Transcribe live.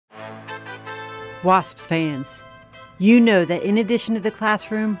Wasps fans, you know that in addition to the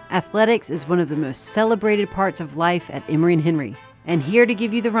classroom, athletics is one of the most celebrated parts of life at Emory and Henry. And here to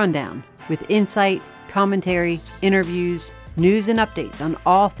give you the rundown, with insight, commentary, interviews, news, and updates on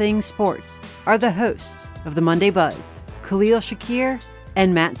all things sports, are the hosts of the Monday Buzz, Khalil Shakir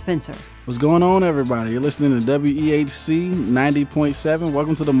and Matt Spencer. What's going on, everybody? You're listening to WEHC 90.7.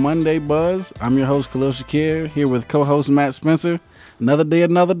 Welcome to the Monday Buzz. I'm your host, Khalil Shakir, here with co-host Matt Spencer. Another day,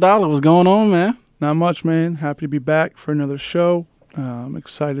 another dollar. What's going on, man? Not much, man. Happy to be back for another show. I'm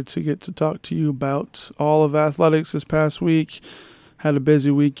excited to get to talk to you about all of athletics this past week. Had a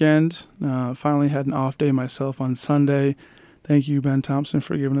busy weekend. Finally had an off day myself on Sunday. Thank you, Ben Thompson,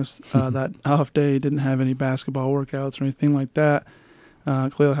 for giving us that off day. Didn't have any basketball workouts or anything like that.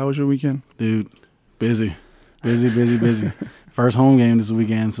 Khalil, how was your weekend? Dude, busy. First home game this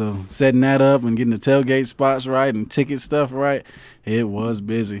weekend, so setting that up and getting the tailgate spots right and ticket stuff right, it was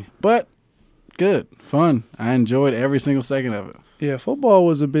busy. But good, fun. I enjoyed every single second of it. Yeah, football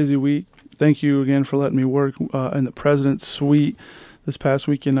was a busy week. Thank you again for letting me work in the President's Suite this past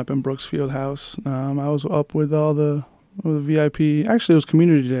weekend up in Brooks Fieldhouse. I was up with all the VIP. Actually, it was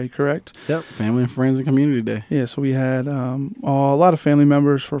Community Day, correct? Yep, Family and Friends and Community Day. Yeah, so we had a lot of family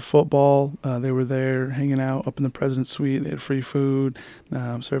members for football. They were there hanging out up in the President's Suite. They had free food,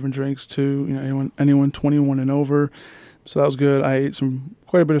 serving drinks too. You know, anyone 21 and over. So that was good. I ate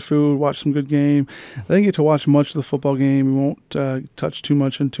quite a bit of food, watched some good game. I didn't get to watch much of the football game. We won't touch too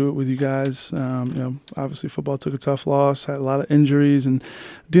much into it with you guys. Obviously football took a tough loss, had a lot of injuries, and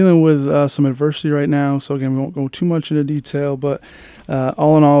dealing with some adversity right now. So again, we won't go too much into detail, but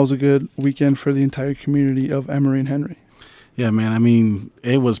all in all, it was a good weekend for the entire community of Emory and Henry. Yeah, man. I mean,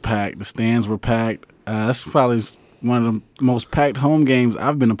 it was packed. The stands were packed. That's probably one of the most packed home games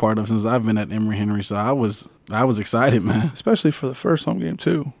I've been a part of since I've been at Emory Henry. So I was excited, man. Especially for the first home game,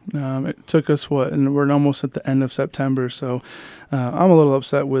 too. It took us, and we're almost at the end of September, so I'm a little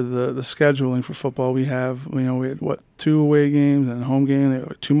upset with the scheduling for football. We had, 2 away games and a home game. There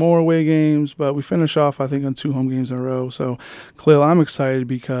were 2 more away games, but we finished off, I think, on 2 home games in a row. So, Khalil, I'm excited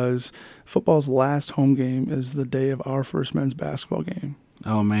because football's last home game is the day of our first men's basketball game.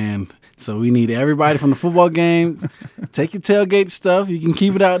 Oh, man. So we need everybody from the football game. Take your tailgate stuff. You can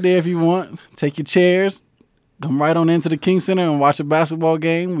keep it out there if you want. Take your chairs. Come right on into the King Center and watch a basketball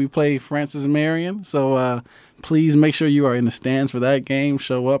game. We play Francis Marion. So please make sure you are in the stands for that game.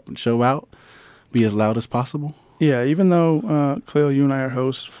 Show up and show out. Be as loud as possible. Yeah, even though, Khalil, you and I are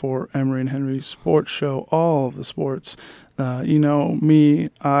hosts for Emory and Henry Sports Show, all of the sports, me,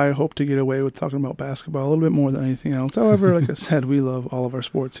 I hope to get away with talking about basketball a little bit more than anything else. However, like I said, we love all of our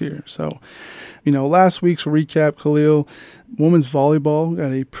sports here. So, last week's recap, Khalil, women's volleyball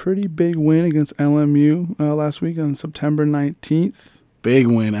got a pretty big win against LMU last week on September 19th. Big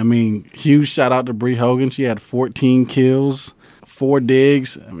win. I mean, huge shout out to Bree Hogan. She had 14 kills, 4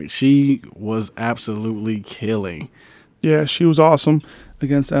 digs. I mean, she was absolutely killing. Yeah, she was awesome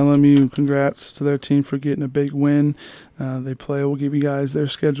against LMU. Congrats to their team for getting a big win. We'll give you guys their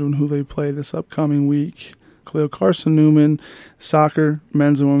schedule and who they play this upcoming week. Khalil, Carson Newman, soccer,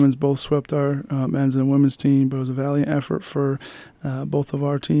 men's and women's both swept our men's and women's team, but it was a valiant effort for both of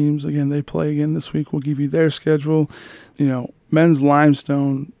our teams. Again, they play again this week. We'll give you their schedule. Men's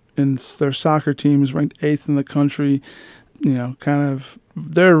Limestone in their soccer team is ranked 8th in the country.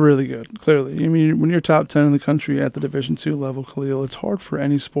 They're really good, clearly. I mean, when you're top 10 in the country at the Division II level, Khalil, it's hard for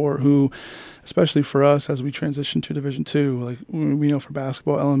any sport who, especially for us as we transition to Division II, like we know for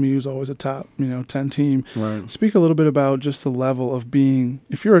basketball, LMU is always a top, 10 team. Right. Speak a little bit about just the level of being,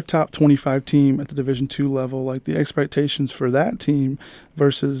 if you're a top 25 team at the Division II level, like the expectations for that team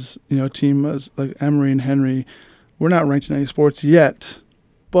versus, a team as like Emory and Henry. We're not ranked in any sports yet,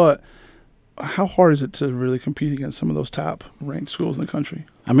 but how hard is it to really compete against some of those top-ranked schools in the country?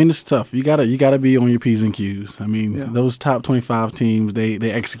 I mean, it's tough. You gotta be on your P's and Q's. I mean, Those top 25 teams, they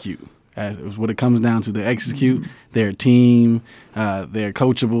execute. That's what it comes down to. They execute. They're a team. They're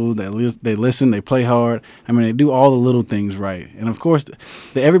coachable. They listen. They play hard. I mean, they do all the little things right. And, of course,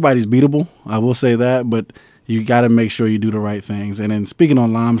 everybody's beatable. I will say that. But you got to make sure you do the right things. And then speaking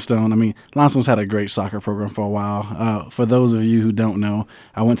on Limestone, I mean, Limestone's had a great soccer program for a while. For those of you who don't know,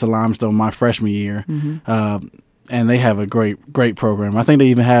 I went to Limestone my freshman year, and they have a great program. I think they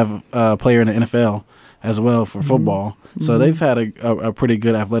even have a player in the NFL as well for football. So they've had a pretty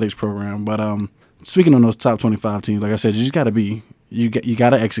good athletics program. But speaking on those top 25 teams, like I said, you just got to be you got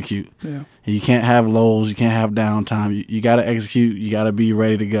to execute. Yeah. You can't have lulls. You can't have downtime. You got to execute. You got to be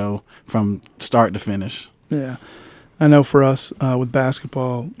ready to go from start to finish. Yeah. I know for us with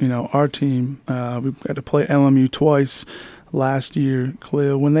basketball, our team, we've got to play LMU twice last year,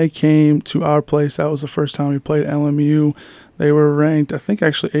 Khalil. When they came to our place, that was the first time we played LMU. They were ranked, I think,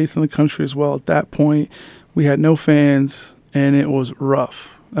 actually 8th in the country as well. At that point, we had no fans, and it was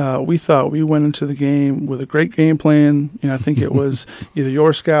rough. We thought we went into the game with a great game plan. I think it was either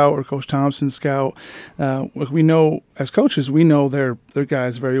your scout or Coach Thompson's scout. We know, as coaches, we know their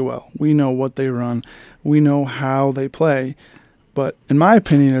guys very well. We know what they run. We know how they play. But in my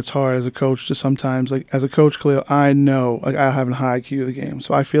opinion, it's hard as a coach to sometimes, like as a coach, Khalil, I know I have a high IQ of the game.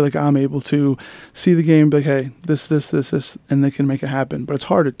 So I feel like I'm able to see the game, be like, hey, this, and they can make it happen. But it's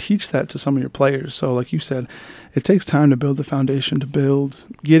hard to teach that to some of your players. So like you said, it takes time to build the foundation, to build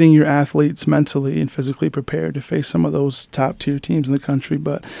getting your athletes mentally and physically prepared to face some of those top-tier teams in the country.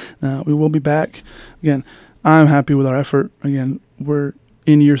 But we will be back. Again, I'm happy with our effort. Again, we're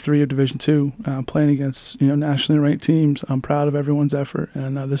in year 3 of Division II, playing against nationally ranked teams. I'm proud of everyone's effort,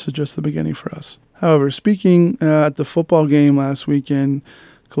 and this is just the beginning for us. However, speaking at the football game last weekend,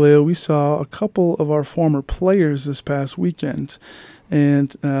 Khalil, we saw a couple of our former players this past weekend,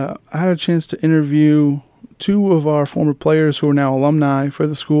 and I had a chance to interview 2 of our former players who are now alumni for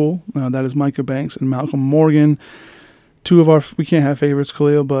the school. That is Micah Banks and Malcolm Morgan. 2 of our, we can't have favorites,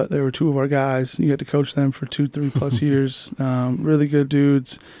 Khalil, but they were 2 of our guys. You got to coach them for 2-3+ years. Really good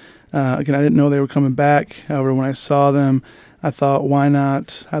dudes. Again, I didn't know they were coming back. However, when I saw them, I thought, why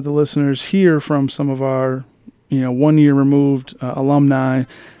not have the listeners hear from some of our, 1 year removed alumni.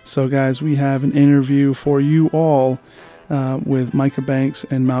 So, guys, we have an interview for you all with Micah Banks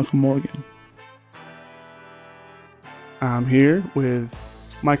and Malcolm Morgan. I'm here with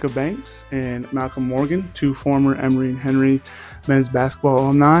Micah Banks and Malcolm Morgan, 2 former Emory and Henry men's basketball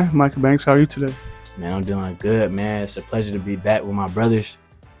alumni. Micah Banks, how are you today? Man, I'm doing good, man. It's a pleasure to be back with my brothers.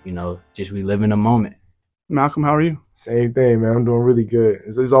 Just reliving the moment. Malcolm, how are you? Same thing, man. I'm doing really good.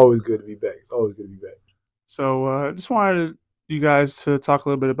 It's always good to be back. It's always good to be back. So just wanted you guys to talk a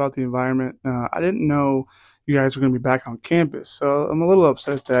little bit about the environment. I didn't know you guys were going to be back on campus, so I'm a little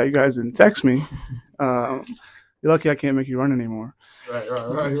upset that you guys didn't text me. You're lucky I can't make you run anymore. Right.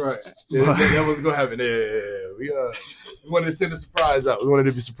 Yeah, that was going to happen. Yeah. We wanted to send a surprise out. We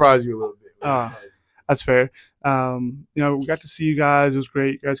wanted to surprise you a little bit. That's fair. We got to see you guys. It was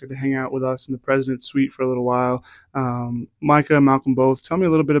great. You guys got to hang out with us in the President's Suite for a little while. Micah and Malcolm both, tell me a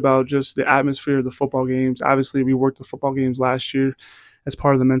little bit about just the atmosphere of the football games. Obviously, we worked the football games last year as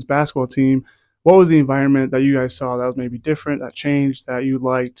part of the men's basketball team. What was the environment that you guys saw that was maybe different, that changed, that you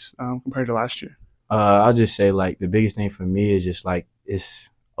liked compared to last year? I'll just say, the biggest thing for me is just, it's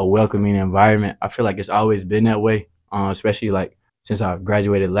a welcoming environment. I feel like it's always been that way, especially, since I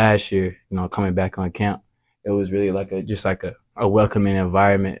graduated last year, coming back on camp. It was really a welcoming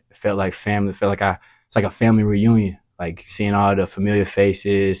environment. It felt like family. It felt like it's like a family reunion, seeing all the familiar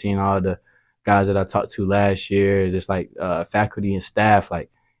faces, seeing all the guys that I talked to last year, just faculty and staff.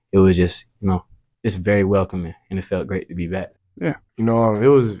 It was just, it's very welcoming, and it felt great to be back. Yeah. It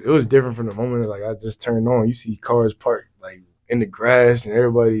was different from the moment I just turned on. You see cars parked in the grass and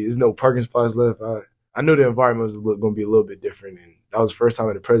everybody, there's no parking spots left. I knew the environment was going to be a little bit different, and that was the first time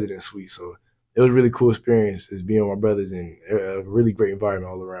at the President's Suite. So it was a really cool experience as being with my brothers, and a really great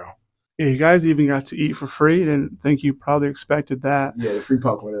environment all around. Yeah, you guys even got to eat for free. Didn't think you probably expected that. Yeah, the free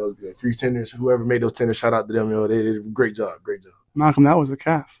popcorn, that was good. Free tenders, whoever made those tenders, shout out to them. They did a great job. Malcolm, that was the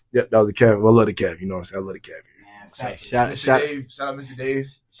calf. Yep, that was the calf. I love the calf. You know what I'm saying? I love the calf. Shout out Mr. Dave. Shout out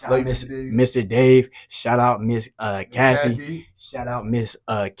Mr. Dave. Shout out Miss Kathy. Shout out Miss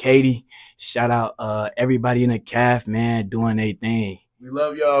Katie. Shout out everybody in the CAF, man, doing their thing. We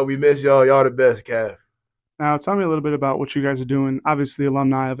love y'all. We miss y'all. Y'all the best, CAF. Now, tell me a little bit about what you guys are doing. Obviously,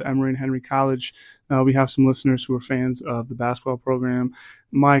 alumni of Emory and Henry College. We have some listeners who are fans of the basketball program.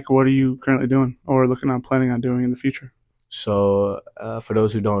 Mike, what are you currently doing or planning on doing in the future? So, for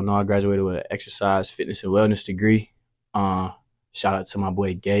those who don't know, I graduated with an exercise, fitness, and wellness degree. Shout out to my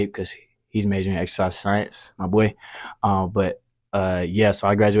boy Gabe, because he's majoring in exercise science, my boy. So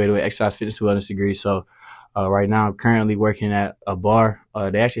I graduated with exercise, fitness, and wellness degree. So, right now I'm currently working at a bar.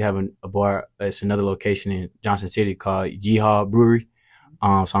 They actually have a bar. It's another location in Johnson City called Yeehaw Brewery.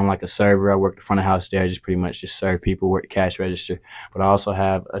 So I'm like a server. I work the front of house there, just pretty much just serve people, work the cash register. But I also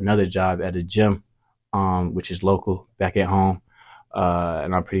have another job at a gym, which is local, back at home.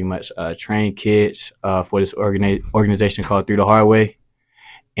 And I pretty much train kids for this organization called Through the Hard Way.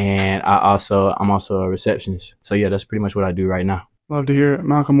 And I'm also a receptionist. So yeah, that's pretty much what I do right now. Love to hear it.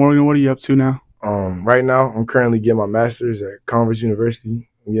 Malcolm Morgan, what are you up to now? Right now, I'm currently getting my master's at Converse University.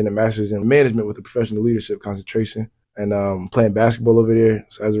 I'm getting a master's in management with a professional leadership concentration. And I'm playing basketball over there.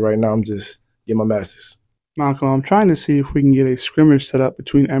 So as of right now, I'm just getting my master's. Malcolm, I'm trying to see if we can get a scrimmage set up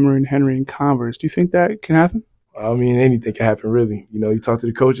between Emory and Henry and Converse. Do you think that can happen? I mean, anything can happen, really. You talk to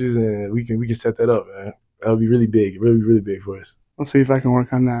the coaches, and we can set that up, man. That would be really big, really, really big for us. I'll see if I can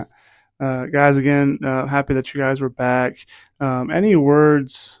work on that. Guys, again, happy that you guys were back. Any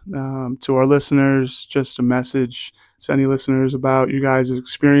words to our listeners, just a message to any listeners about you guys'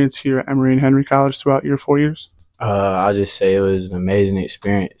 experience here at Emory and Henry College throughout your 4 years? I'll just say it was an amazing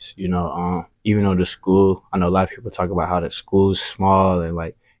experience. Even though the school, I know a lot of people talk about how the school is small and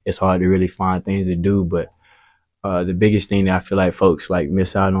like it's hard to really find things to do, but the biggest thing that I feel like folks like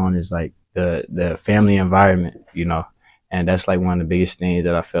miss out on is like the family environment, and that's like one of the biggest things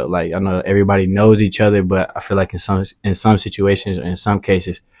that I felt like. I know everybody knows each other, but I feel like in some situations or in some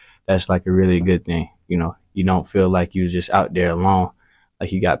cases, that's like a really good thing. You don't feel like you're just out there alone.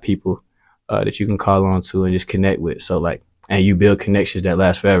 Like you got people that you can call on to and just connect with. So like, and you build connections that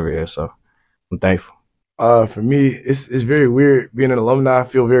last forever here. So I'm thankful. For me, it's very weird being an alumni. I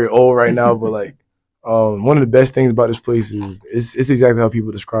feel very old right now, but like, one of the best things about this place is it's exactly how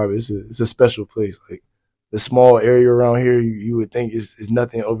people describe it. It's a special place. Like the small area around here, you would think is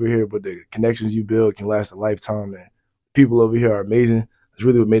nothing over here, but the connections you build can last a lifetime. And people over here are amazing. It's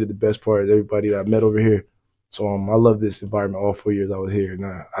really what made it the best part is everybody that I met over here. So I love this environment all 4 years I was here. And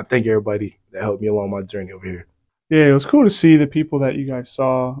I thank everybody that helped me along my journey over here. Yeah, it was cool to see the people that you guys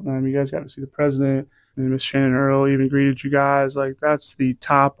saw. You guys got to see the president. And Miss Shannon Earl even greeted you guys. Like, that's the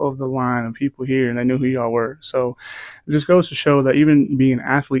top of the line of people here, and they knew who y'all were. So it just goes to show that even being an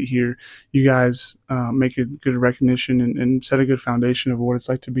athlete here, you guys make a good recognition and set a good foundation of what it's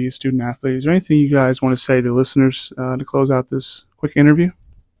like to be a student athlete. Is there anything you guys want to say to listeners to close out this quick interview?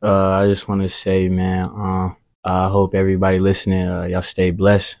 I just want to say, man, I hope everybody listening, y'all stay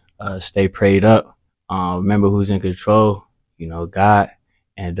blessed, stay prayed up. Remember who's in control, God.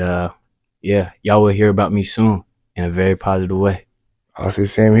 And yeah, y'all will hear about me soon in a very positive way. I'll say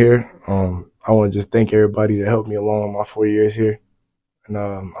same here. I want to just thank everybody that helped me along my 4 years here. And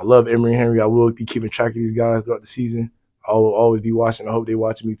I love Emory and Henry. I will be keeping track of these guys throughout the season. I will always be watching. I hope they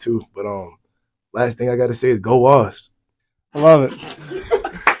watching me too. But last thing I got to say is go Asst. I love it.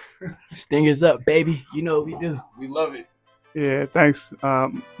 Stingers up, baby. You know what we do. We love it. Yeah, thanks,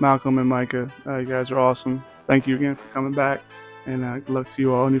 Malcolm and Micah. You guys are awesome. Thank you again for coming back. And good luck to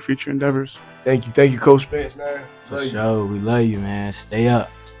you all in your future endeavors. Thank you, Coach Spence, man. For sure, we love you, man. Stay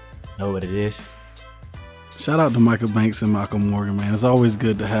up. Know what it is. Shout out to Michael Banks and Malcolm Morgan, man. It's always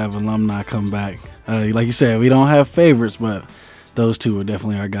good to have alumni come back. Like you said, we don't have favorites, but those two are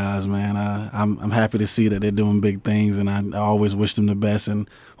definitely our guys, man. I'm happy to see that they're doing big things, and I always wish them the best, and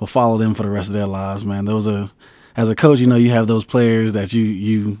will follow them for the rest of their lives, man. Those are, as a coach, you have those players that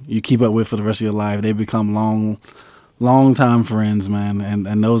you keep up with for the rest of your life. They become long-time friends, man,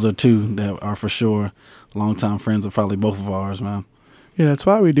 and those are two that are for sure long-time friends of probably both of ours, man. Yeah, that's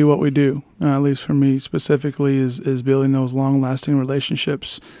why we do what we do, at least for me specifically, is building those long-lasting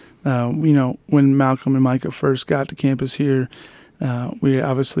relationships. When Malcolm and Micah first got to campus here, we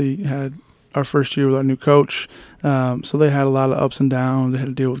obviously had our first year with our new coach, so they had a lot of ups and downs. They had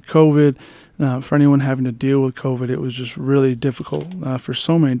to deal with COVID. For anyone having to deal with COVID, it was just really difficult for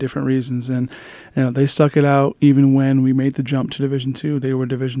so many different reasons. And they stuck it out even when we made the jump to Division II. They were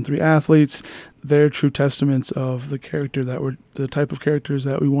Division III athletes. They're true testaments of the type of characters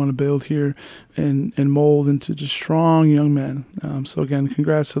that we want to build here and mold into just strong young men. So again,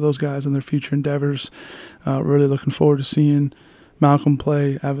 congrats to those guys on their future endeavors. Really looking forward to seeing Malcolm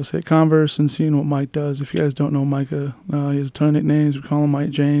play, obviously, at Converse, and seeing what Mike does. If you guys don't know Micah, he has a ton of nicknames. We call him Mike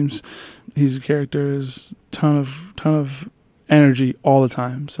James. He's a character, has ton of energy all the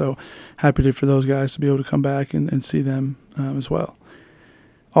time. So happy for those guys to be able to come back and see them as well.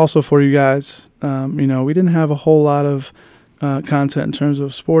 Also for you guys, we didn't have a whole lot of content in terms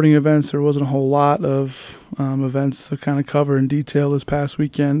of sporting events. There wasn't a whole lot of events to kind of cover in detail this past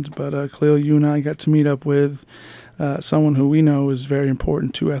weekend. But Khalil, you and I got to meet up with someone who we know is very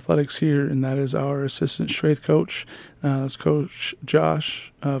important to athletics here, and that is our assistant strength coach. That's Coach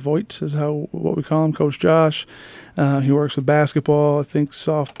Josh Voigt is what we call him, Coach Josh. He works with basketball, I think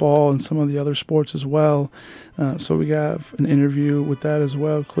softball, and some of the other sports as well. So we got an interview with that as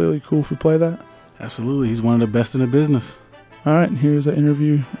well. Clearly cool if we play that. Absolutely. He's one of the best in the business. All right, and here's an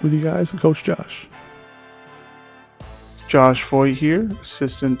interview with you guys with Coach Josh. Josh Voigt here,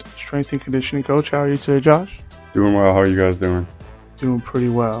 assistant strength and conditioning coach. How are you today, Josh? Doing well. How are you guys doing? Doing pretty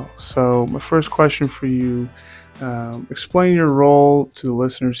well. So my first question for you, explain your role to the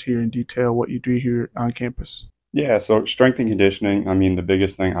listeners here in detail, what you do here on campus. Yeah, so strength and conditioning, the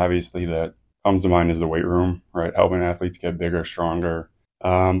biggest thing obviously that comes to mind is the weight room, right? Helping athletes get bigger, stronger.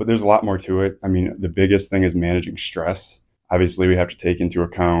 But there's a lot more to it. The biggest thing is managing stress. Obviously, we have to take into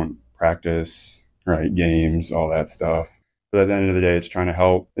account practice, right? Games, all that stuff. But at the end of the day, it's trying to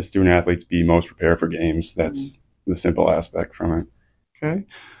help the student athletes be most prepared for games. That's the simple aspect from it. Okay.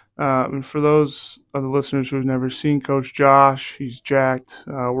 And for those of the listeners who've never seen Coach Josh, he's jacked,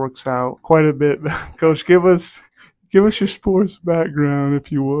 works out quite a bit. Coach, give us your sports background,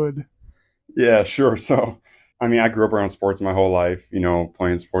 if you would. Yeah, sure. So, I mean, I grew up around sports my whole life,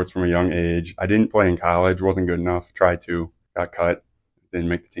 playing sports from a young age. I didn't play in college, wasn't good enough, tried to, got cut, didn't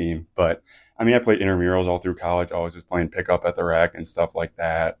make the team. But, I mean, I played intramurals all through college, always was playing pickup at the rec and stuff like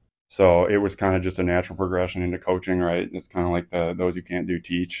that. So it was kind of just a natural progression into coaching, right? It's kind of like those you can't do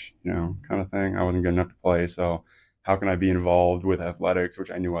teach, kind of thing. I wasn't good enough to play, so how can I be involved with athletics,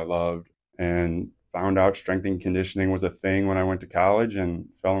 which I knew I loved, and found out strength and conditioning was a thing when I went to college and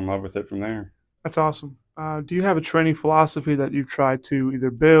fell in love with it from there. That's awesome. Do you have a training philosophy that you've tried to either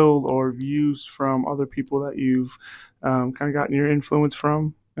build or used from other people that you've kind of gotten your influence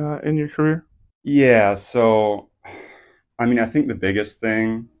from in your career? Yeah, so, I mean, I think the biggest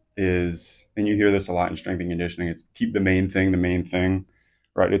thing is, and you hear this a lot in strength and conditioning, it's keep the main thing,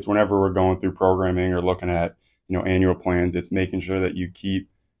 right? It's whenever we're going through programming or looking at, annual plans, it's making sure that you keep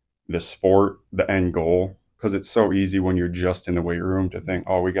the sport the end goal, because it's so easy when you're just in the weight room to think,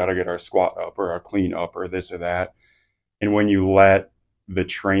 oh, we got to get our squat up or our clean up or this or that. And when you let the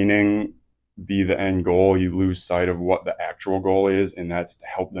training be the end goal, you lose sight of what the actual goal is, and that's to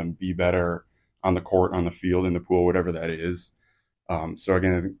help them be better on the court, on the field, in the pool, whatever that is. So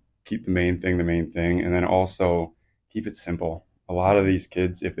again, keep the main thing, and then also keep it simple. A lot of these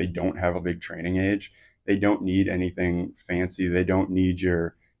kids, if they don't have a big training age, they don't need anything fancy. They don't need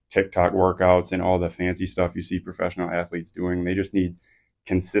your TikTok workouts and all the fancy stuff you see professional athletes doing. They just need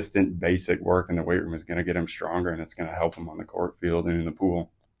consistent basic work, and the weight room is going to get them stronger, and it's going to help them on the court, field, and in the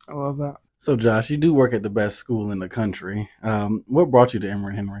pool. I love that. So Josh, you do work at the best school in the country. What brought you to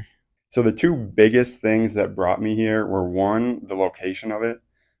Emory-Henry? So the two biggest things that brought me here were, one, the location of it.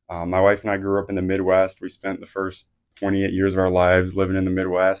 My wife and I grew up in the Midwest. We spent the first 28 years of our lives living in the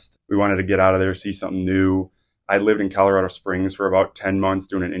Midwest. We wanted to get out of there, see something new. I lived in Colorado Springs for about 10 months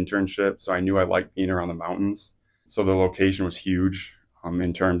doing an internship, so I knew I liked being around the mountains. So the location was huge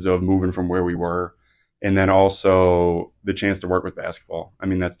in terms of moving from where we were. And then also the chance to work with basketball. I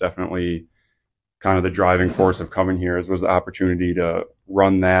mean, that's definitely kind of the driving force of coming here, was the opportunity to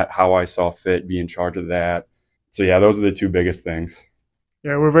run that how I saw fit, be in charge of that. So yeah, those are the two biggest things.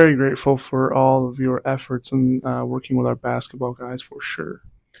 Yeah, we're very grateful for all of your efforts and working with our basketball guys for sure.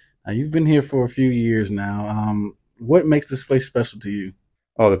 Now, you've been here for a few years now. What makes this place special to you?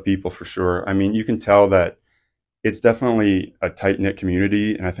 Oh, the people, for sure. I mean, you can tell that it's definitely a tight-knit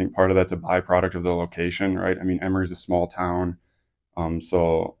community, and I think part of that's a byproduct of the location, right? I mean, Emory's a small town,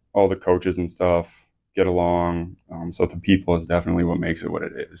 so all the coaches and stuff get along. So the people is definitely what makes it what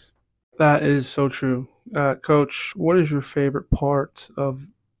it is. That is so true. Coach, what is your favorite part of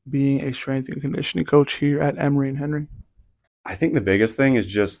being a strength and conditioning coach here at Emory-Henry? I think the biggest thing is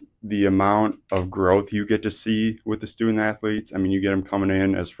just the amount of growth you get to see with the student athletes. I mean, you get them coming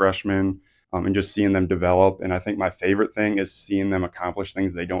in as freshmen and just seeing them develop. And I think my favorite thing is seeing them accomplish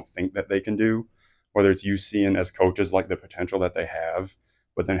things they don't think that they can do, whether it's you seeing as coaches like the potential that they have,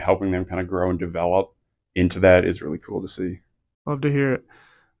 but then helping them kind of grow and develop into that is really cool to see. Love to hear it.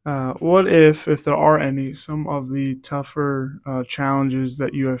 What if there are any, some of the tougher challenges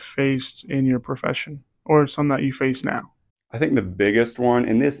that you have faced in your profession, or some that you face now? I think the biggest one,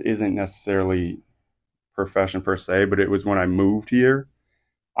 and this isn't necessarily profession per se, but it was when I moved here.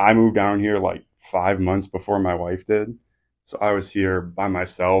 I moved down here like 5 months before my wife did. So I was here by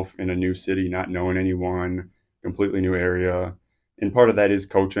myself in a new city, not knowing anyone, completely new area. And part of that is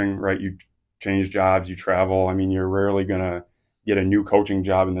coaching, right? You change jobs, you travel. I mean, you're rarely going to get a new coaching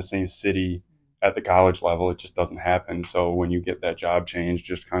job in the same city at the college level. It just doesn't happen. So when you get that job change,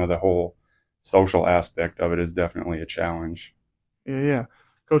 just kind of the whole social aspect of it is definitely a challenge. Yeah.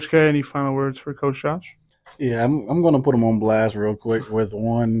 Coach K, any final words for Coach Josh? Yeah, I'm going to put him on blast real quick with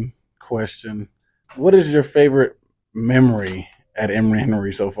one question. What is your favorite memory at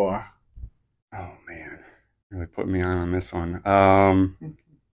Emory-Henry so far? Oh, man. Really put me on this one.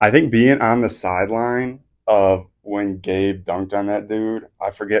 I think being on the sideline of when Gabe dunked on that dude, I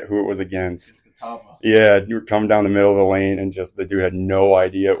forget who it was against. Yeah, you were coming down the middle of the lane and just the dude had no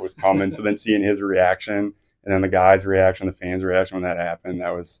idea it was coming. So then seeing his reaction and then the guys' reaction, the fans' reaction when that happened,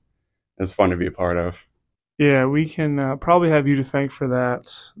 it was fun to be a part of. Yeah, we can probably have you to thank for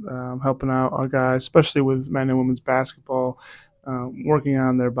that, helping out our guys, especially with men and women's basketball. Working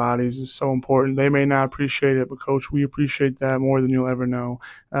on their bodies is so important. They may not appreciate it, but Coach, we appreciate that more than you'll ever know.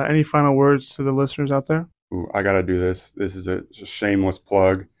 Any final words to the listeners out there? Ooh, I got to do this. This is a shameless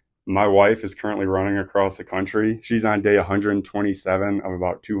plug. My wife is currently running across the country. She's on day 127 of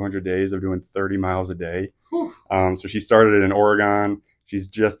about 200 days of doing 30 miles a day. So she started in Oregon. She's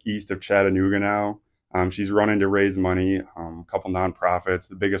just east of Chattanooga now. She's running to raise money, a couple nonprofits.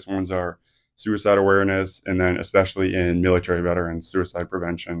 The biggest ones are suicide awareness, and then especially in military veterans, suicide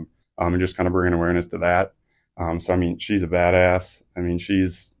prevention, and just kind of bringing awareness to that. So, I mean, she's a badass. I mean,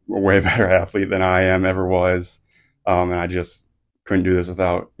 she's a way better athlete than I am, ever was. And I just couldn't do this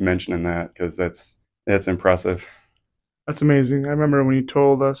without mentioning that, because that's impressive. That's amazing. I remember when you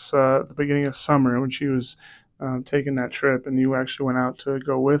told us at the beginning of summer when she was taking that trip, and you actually went out to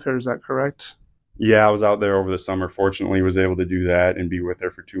go with her. Is that correct? Yeah, I was out there over the summer. Fortunately, was able to do that and be with her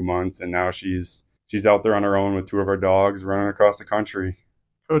for 2 months. And now she's out there on her own with 2 of our dogs running across the country.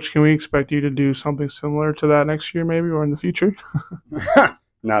 Coach, can we expect you to do something similar to that next year maybe, or in the future?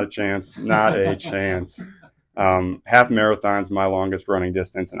 Not a chance. Not a chance. Half marathon's my longest running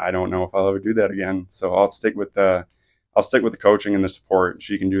distance, and I don't know if I'll ever do that again. So I'll stick with the coaching and the support.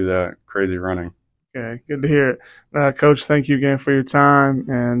 She can do the crazy running. Okay, good to hear it. Coach, thank you again for your time.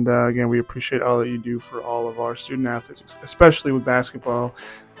 And again, we appreciate all that you do for all of our student athletes, especially with basketball.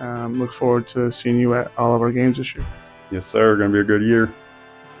 Look forward to seeing you at all of our games this year. Yes, sir. Going to be a good year.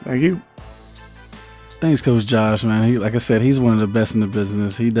 Thank you. Thanks, Coach Josh, man. Like I said, he's one of the best in the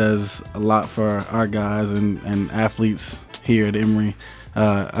business. He does a lot for our guys and athletes here at Emory.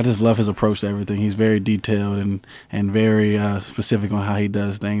 I just love his approach to everything. He's very detailed and very specific on how he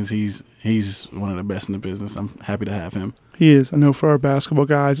does things. He's one of the best in the business. I'm happy to have him. He is. I know for our basketball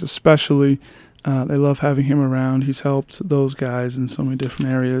guys especially, they love having him around. He's helped those guys in so many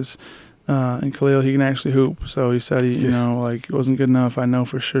different areas. And Khalil, he can actually hoop. So he said it wasn't good enough. I know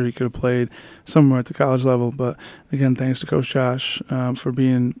for sure he could have played somewhere at the college level. But again, thanks to Coach Josh for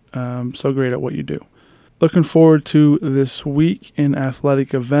being so great at what you do. Looking forward to this week in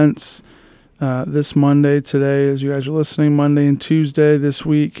athletic events. This Monday, today, as you guys are listening, Monday and Tuesday this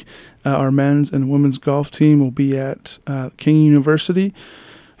week, our men's and women's golf team will be at King University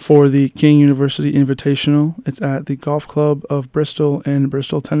for the King University Invitational. It's at the Golf Club of Bristol in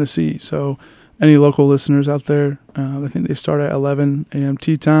Bristol, Tennessee. So any local listeners out there, I think they start at 11 a.m.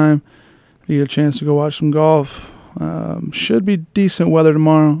 tee time. You get a chance to go watch some golf. Should be decent weather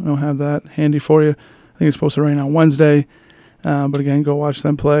tomorrow. I don't have that handy for you. I think it's supposed to rain on Wednesday. But again, go watch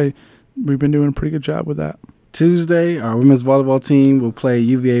them play. We've been doing a pretty good job with that. Tuesday, our women's volleyball team will play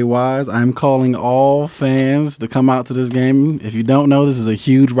UVA Wise. I'm calling all fans to come out to this game. If you don't know, this is a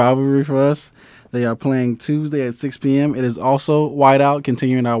huge rivalry for us. They are playing Tuesday at 6 p.m. It is also whiteout,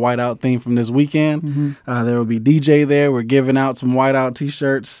 continuing our whiteout theme from this weekend. Mm-hmm. There will be DJ there. We're giving out some whiteout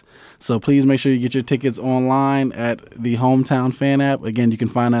T-shirts. So please make sure you get your tickets online at the Hometown Fan app. Again, you can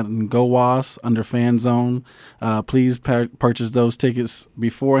find that in GoWAS under Fan Zone. Please purchase those tickets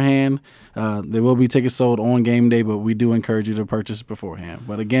beforehand. There will be tickets sold on game day, but we do encourage you to purchase beforehand.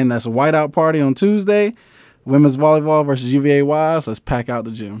 But again, that's a whiteout party on Tuesday. Women's volleyball versus UVA Wise. Let's pack out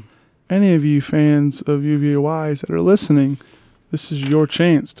the gym. Any of you fans of UVA Wise that are listening, this is your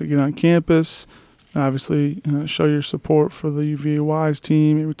chance to get on campus. Obviously, show your support for the UVA Wise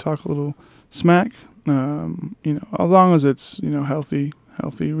team. Maybe talk a little smack. As long as it's healthy.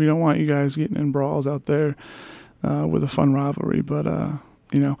 We don't want you guys getting in brawls out there with a fun rivalry. But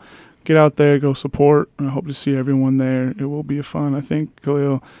get out there, go support. And I hope to see everyone there. It will be fun. I think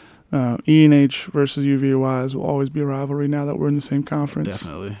Khalil, E&H versus UVA Wise will always be a rivalry now that we're in the same conference.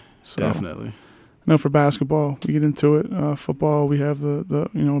 Definitely. So, Definitely. I know for basketball, we get into it. Football, we have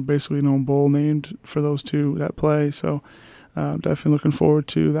the basically bowl named for those two that play. So definitely looking forward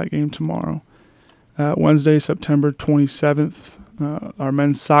to that game tomorrow. Wednesday, September 27th, our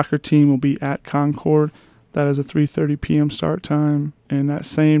men's soccer team will be at Concord. That is a 3:30 p.m. start time. And that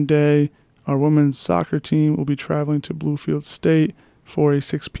same day, our women's soccer team will be traveling to Bluefield State for a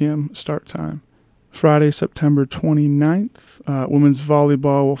 6 p.m. start time. Friday, September 29th, women's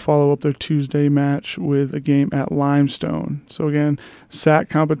volleyball will follow up their Tuesday match with a game at Limestone. So again, SAC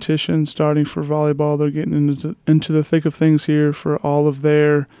competition starting for volleyball. They're getting into the thick of things here for all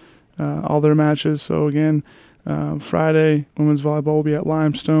their matches. So again, Friday, women's volleyball will be at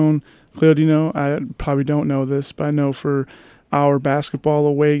Limestone. Cleo, I probably don't know this, but I know for our basketball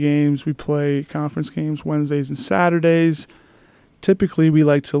away games, we play conference games Wednesdays and Saturdays. Typically, we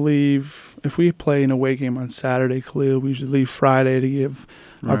like to leave, if we play an away game on Saturday, Khalil, we usually leave Friday to give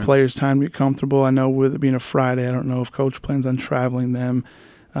our players time to get comfortable. I know with it being a Friday, I don't know if Coach plans on traveling them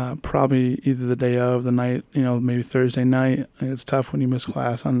probably either the day of, the night, maybe Thursday night. It's tough when you miss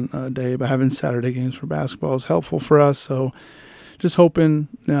class on a day, but having Saturday games for basketball is helpful for us. So just hoping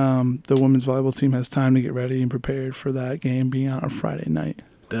the women's volleyball team has time to get ready and prepared for that game being on a Friday night.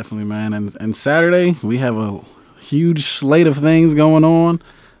 Definitely, man. And Saturday, we have a huge slate of things going on.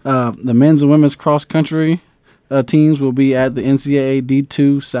 The men's and women's cross-country teams will be at the NCAA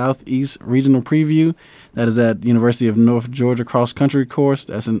D2 Southeast Regional Preview. That is at University of North Georgia cross-country course.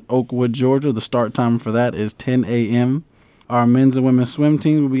 That's in Oakwood, Georgia. The start time for that is 10 a.m. Our men's and women's swim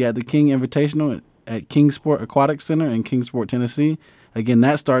teams will be at the King Invitational at Kingsport Aquatic Center in Kingsport, Tennessee. Again,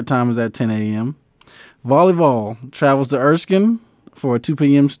 that start time is at 10 a.m. Volleyball travels to Erskine for a 2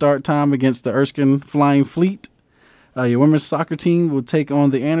 p.m. start time against the Erskine Flying Fleet. Your women's soccer team will take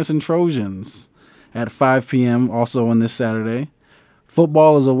on the Anderson Trojans at 5 p.m. also on this Saturday.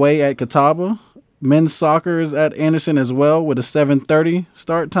 Football is away at Catawba. Men's soccer is at Anderson as well with a 7:30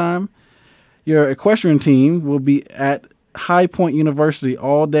 start time. Your equestrian team will be at High Point University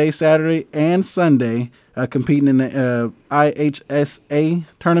all day Saturday and Sunday, competing in the IHSA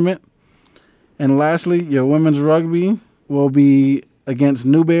tournament. And lastly, your women's rugby will be against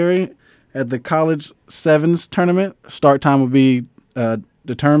Newberry at the College Sevens tournament. Start time will be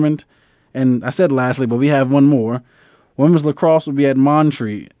determined. And I said lastly, but we have one more. Women's lacrosse will be at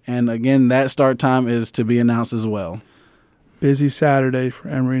Montreat. And again, that start time is to be announced as well. Busy Saturday for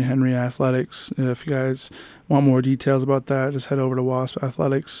Emory and Henry Athletics. If you guys want more details about that, just head over to WASP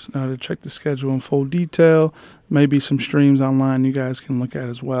Athletics to check the schedule in full detail. Maybe some streams online you guys can look at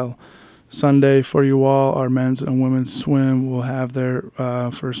as well. Sunday for you all, our men's and women's swim will have their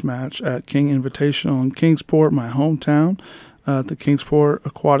first match at King Invitational in Kingsport, my hometown, at the Kingsport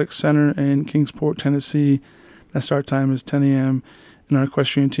Aquatic Center in Kingsport, Tennessee. That start time is 10 a.m. And our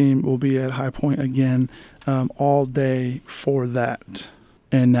equestrian team will be at High Point again all day for that.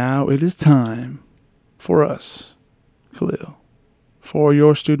 And now it is time for us, Khalil, for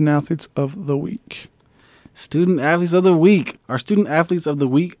your Student Athletes of the Week. Student Athletes of the Week. Our Student Athletes of the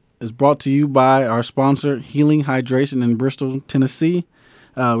Week is brought to you by our sponsor, Healing Hydration in Bristol, Tennessee.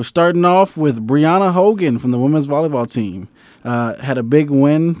 We're starting off with Brianna Hogan from the women's volleyball team. Had a big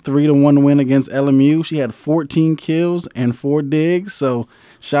win, 3-1 win against LMU. She had 14 kills and 4 digs. So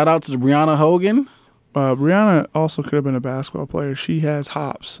shout out to Brianna Hogan. Brianna also could have been a basketball player. She has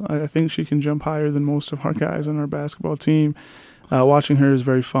hops. I think she can jump higher than most of our guys on our basketball team. Watching her is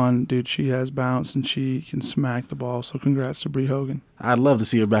very fun, dude. She has bounce and she can smack the ball. So congrats to Bree Hogan. I'd love to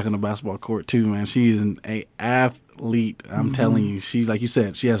see her back on the basketball court too, man. She is an athlete. I'm telling you. She, like you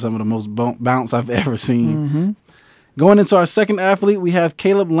said, she has some of the most bounce I've ever seen. Going into our second athlete, we have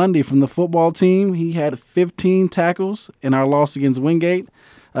Caleb Lundy from the football team. He had 15 tackles in our loss against Wingate.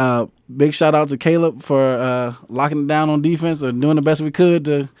 Big shout out to Caleb for locking it down on defense or doing the best we could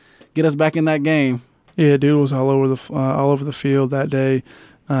to get us back in that game. Yeah, dude was all over the field that day.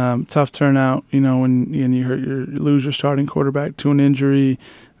 Tough turnout, when you lose your starting quarterback to an injury.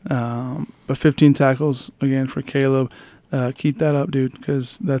 But 15 tackles again for Caleb. Keep that up, dude,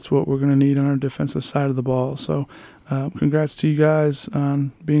 because that's what we're going to need on our defensive side of the ball. So congrats to you guys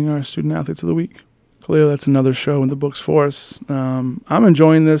on being our Student Athletes of the Week. Khalil, that's another show in the books for us. I'm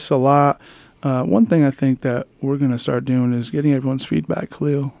enjoying this a lot. One thing I think that we're going to start doing is getting everyone's feedback,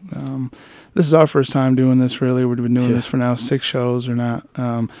 Khalil. This is our first time doing this, really. We've been doing this for now 6 shows or not.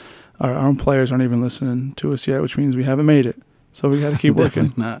 Our own players aren't even listening to us yet, which means we haven't made it. So we got to keep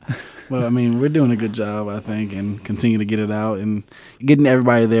working. Not. Well, I mean, we're doing a good job, I think, and continue to get it out. And getting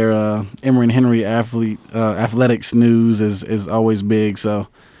everybody their Emory and Henry athletics news is always big. So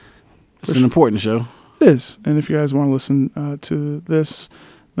it's an important show. It is. And if you guys want to listen to this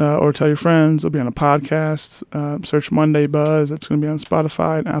or tell your friends, it'll be on a podcast. Search Monday Buzz. It's going to be on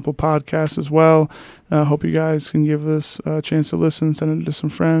Spotify and Apple Podcasts as well. Hope you guys can give this a chance to listen. Send it to some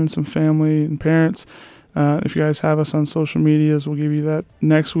friends, some family, and parents. If you guys have us on social medias, we'll give you that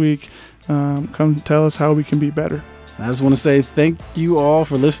next week. Come tell us how we can be better. I just want to say thank you all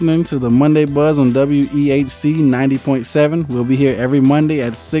for listening to the Monday Buzz on WEHC 90.7. We'll be here every Monday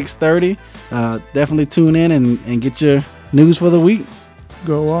at 6:30. Definitely tune in and get your news for the week.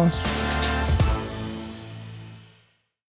 Go Wasps.